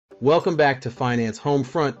Welcome back to Finance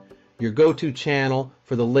Homefront, your go-to channel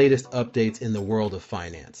for the latest updates in the world of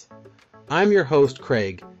finance. I'm your host,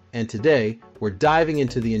 Craig, and today we're diving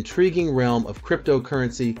into the intriguing realm of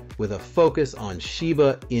cryptocurrency with a focus on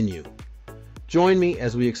Shiba Inu. Join me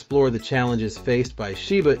as we explore the challenges faced by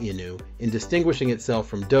Shiba Inu in distinguishing itself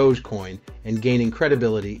from DOGE Coin and gaining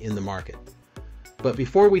credibility in the market. But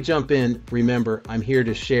before we jump in, remember, I'm here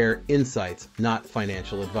to share insights, not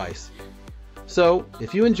financial advice. So,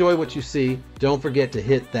 if you enjoy what you see, don't forget to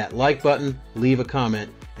hit that like button, leave a comment,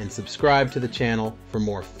 and subscribe to the channel for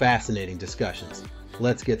more fascinating discussions.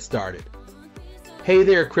 Let's get started. Hey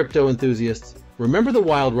there, crypto enthusiasts. Remember the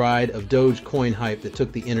wild ride of DOGE Coin hype that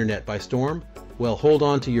took the internet by storm? Well, hold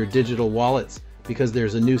on to your digital wallets because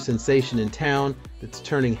there's a new sensation in town that's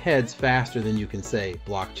turning heads faster than you can say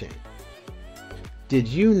blockchain. Did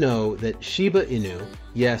you know that Shiba Inu,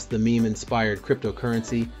 yes, the meme-inspired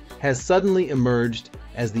cryptocurrency, has suddenly emerged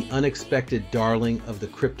as the unexpected darling of the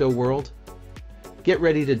crypto world? Get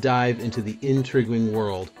ready to dive into the intriguing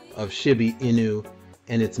world of Shiba Inu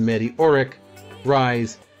and its meteoric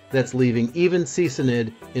rise that's leaving even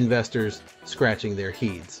seasoned investors scratching their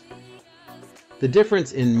heads. The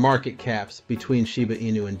difference in market caps between Shiba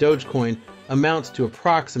Inu and Dogecoin amounts to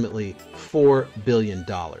approximately $4 billion.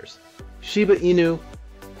 Shiba Inu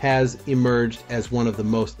has emerged as one of the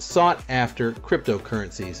most sought-after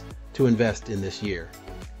cryptocurrencies to invest in this year.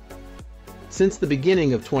 Since the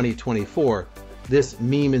beginning of 2024, this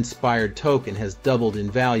meme-inspired token has doubled in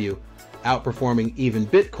value, outperforming even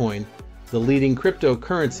Bitcoin, the leading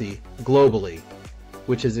cryptocurrency globally,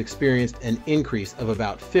 which has experienced an increase of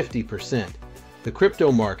about 50%. The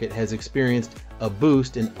crypto market has experienced a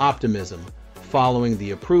boost in optimism following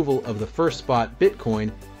the approval of the first spot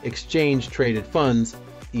Bitcoin exchange-traded funds,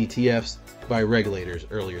 ETFs, by regulators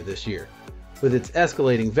earlier this year. With its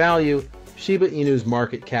escalating value, Shiba Inu's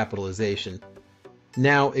market capitalization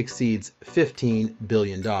now exceeds $15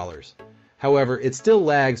 billion. However, it still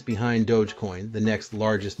lags behind Dogecoin, the next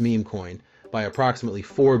largest meme coin, by approximately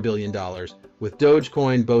 $4 billion, with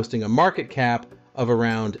Dogecoin boasting a market cap of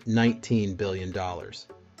around $19 billion.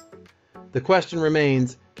 The question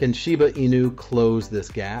remains, can Shiba Inu close this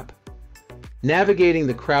gap? Navigating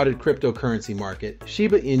the crowded cryptocurrency market,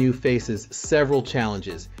 Shiba Inu faces several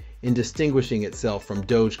challenges in distinguishing itself from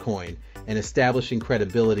Dogecoin and establishing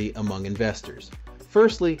credibility among investors.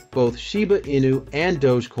 Firstly, both Shiba Inu and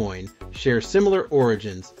Dogecoin share similar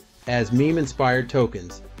origins as meme-inspired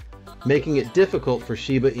tokens, making it difficult for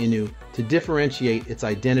Shiba Inu to differentiate its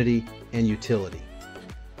identity and utility.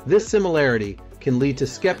 This similarity can lead to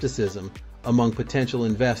skepticism among potential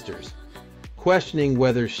investors, questioning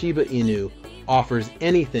whether Shiba Inu offers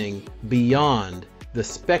anything beyond the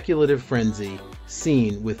speculative frenzy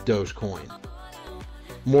seen with Dogecoin.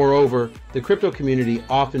 Moreover, the crypto community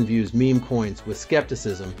often views meme coins with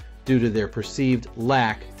skepticism due to their perceived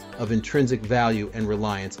lack of intrinsic value and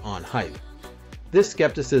reliance on hype. This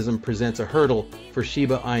skepticism presents a hurdle for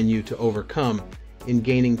Shiba Inu to overcome in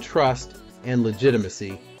gaining trust and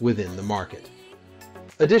legitimacy within the market.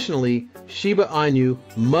 Additionally, Shiba Inu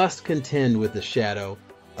must contend with the shadow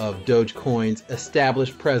of Dogecoin's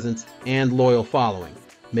established presence and loyal following,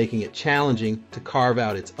 making it challenging to carve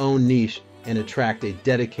out its own niche and attract a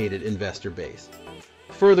dedicated investor base.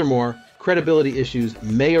 Furthermore, credibility issues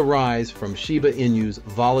may arise from Shiba Inu's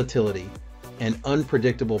volatility and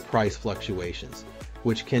unpredictable price fluctuations,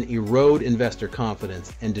 which can erode investor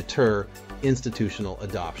confidence and deter institutional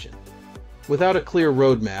adoption. Without a clear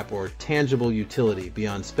roadmap or tangible utility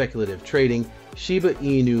beyond speculative trading, Shiba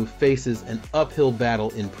Inu faces an uphill battle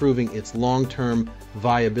in proving its long-term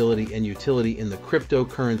viability and utility in the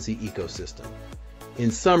cryptocurrency ecosystem. In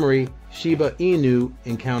summary, Shiba Inu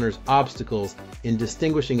encounters obstacles in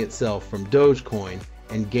distinguishing itself from Dogecoin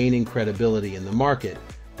and gaining credibility in the market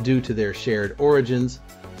due to their shared origins,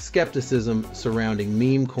 skepticism surrounding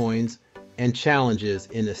meme coins, and challenges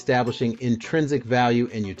in establishing intrinsic value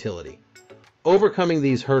and utility. Overcoming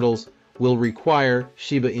these hurdles will require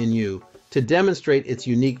Shiba Inu to demonstrate its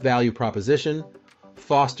unique value proposition,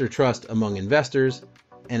 foster trust among investors,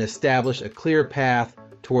 and establish a clear path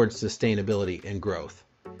towards sustainability and growth.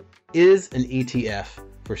 Is an ETF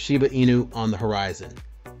for Shiba Inu on the horizon?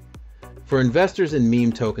 For investors in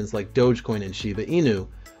meme tokens like Dogecoin and Shiba Inu,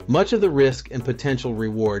 much of the risk and potential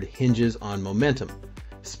reward hinges on momentum.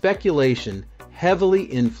 Speculation heavily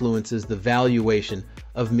influences the valuation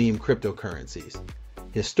of meme cryptocurrencies.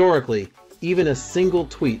 Historically, even a single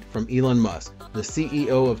tweet from Elon Musk, the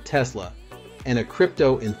CEO of Tesla, and a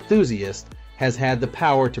crypto enthusiast has had the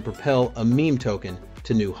power to propel a meme token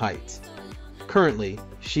to new heights. Currently,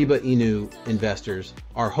 Shiba Inu investors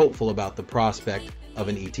are hopeful about the prospect of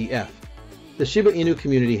an ETF. The Shiba Inu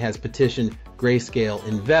community has petitioned Grayscale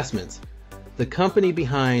Investments, the company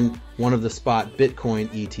behind one of the spot Bitcoin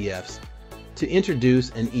ETFs, to introduce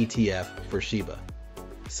an ETF for Shiba.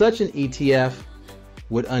 Such an ETF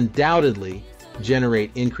would undoubtedly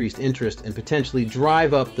generate increased interest and potentially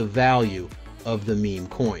drive up the value of the meme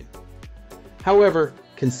coin. However,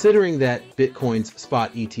 considering that Bitcoin's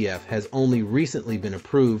spot ETF has only recently been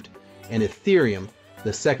approved and Ethereum,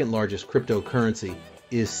 the second largest cryptocurrency,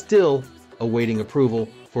 is still awaiting approval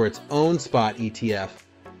for its own spot ETF,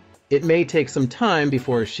 it may take some time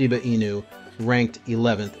before Shiba Inu, ranked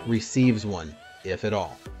 11th, receives one, if at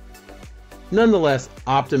all. Nonetheless,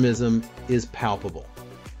 optimism is palpable.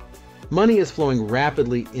 Money is flowing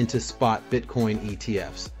rapidly into spot Bitcoin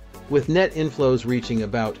ETFs, with net inflows reaching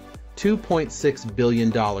about $2.6 billion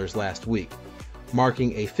last week,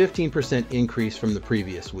 marking a 15% increase from the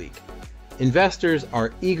previous week. Investors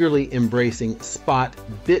are eagerly embracing spot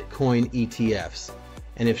Bitcoin ETFs,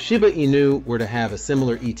 and if Shiba Inu were to have a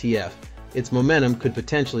similar ETF, its momentum could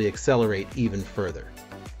potentially accelerate even further.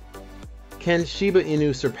 Can Shiba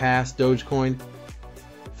Inu surpass Dogecoin?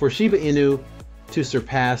 For Shiba Inu to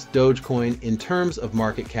surpass Dogecoin in terms of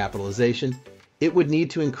market capitalization, it would need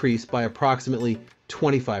to increase by approximately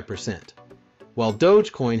 25%. While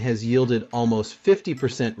Dogecoin has yielded almost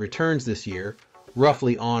 50% returns this year,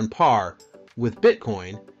 roughly on par with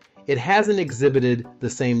Bitcoin, it hasn't exhibited the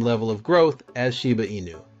same level of growth as Shiba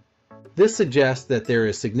Inu. This suggests that there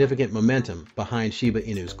is significant momentum behind Shiba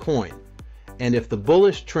Inu's coin, and if the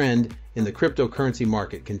bullish trend in the cryptocurrency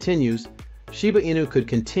market continues, Shiba Inu could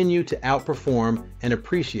continue to outperform and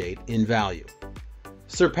appreciate in value.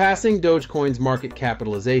 Surpassing Dogecoin's market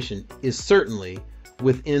capitalization is certainly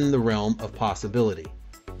within the realm of possibility.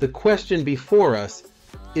 The question before us,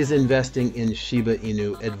 is investing in Shiba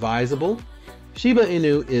Inu advisable? Shiba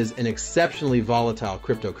Inu is an exceptionally volatile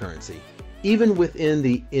cryptocurrency. Even within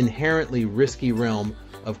the inherently risky realm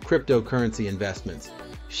of cryptocurrency investments,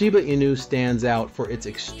 Shiba Inu stands out for its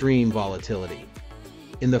extreme volatility.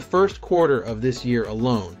 In the first quarter of this year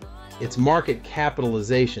alone, its market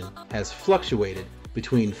capitalization has fluctuated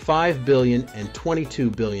between $5 billion and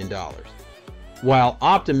 $22 billion. While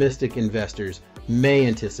optimistic investors may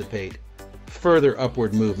anticipate further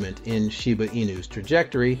upward movement in Shiba Inu's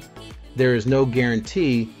trajectory, there is no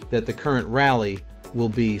guarantee that the current rally will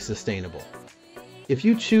be sustainable. If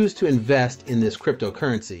you choose to invest in this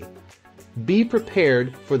cryptocurrency, be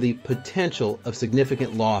prepared for the potential of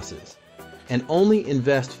significant losses and only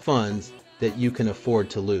invest funds that you can afford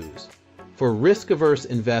to lose. For risk-averse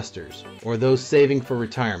investors or those saving for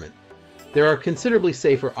retirement, there are considerably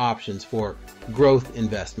safer options for growth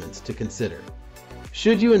investments to consider.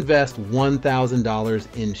 Should you invest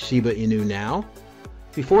 $1,000 in Shiba Inu now?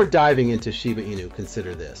 Before diving into Shiba Inu,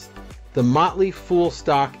 consider this. The Motley Fool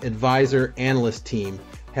Stock Advisor Analyst team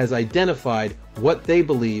has identified what they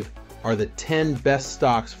believe are the 10 best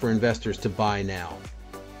stocks for investors to buy now.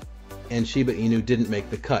 And Shiba Inu didn't make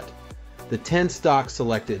the cut. The 10 stocks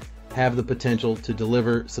selected have the potential to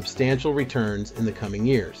deliver substantial returns in the coming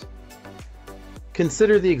years.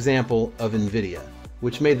 Consider the example of Nvidia,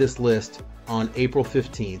 which made this list on April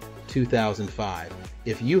 15, 2005.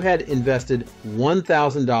 If you had invested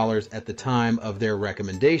 $1,000 at the time of their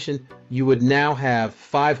recommendation, you would now have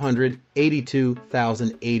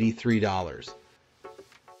 $582,083.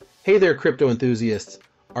 Hey there, crypto enthusiasts.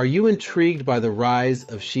 Are you intrigued by the rise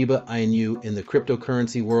of Shiba Inu in the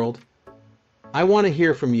cryptocurrency world? I want to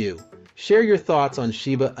hear from you. Share your thoughts on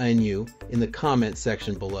Shiba Inu in the comment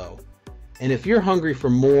section below. And if you're hungry for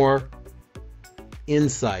more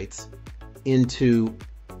insights into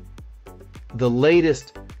the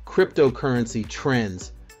latest cryptocurrency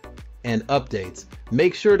trends and updates,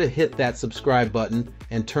 make sure to hit that subscribe button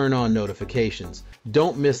and turn on notifications.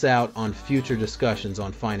 Don't miss out on future discussions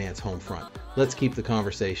on Finance Homefront. Let's keep the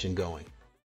conversation going.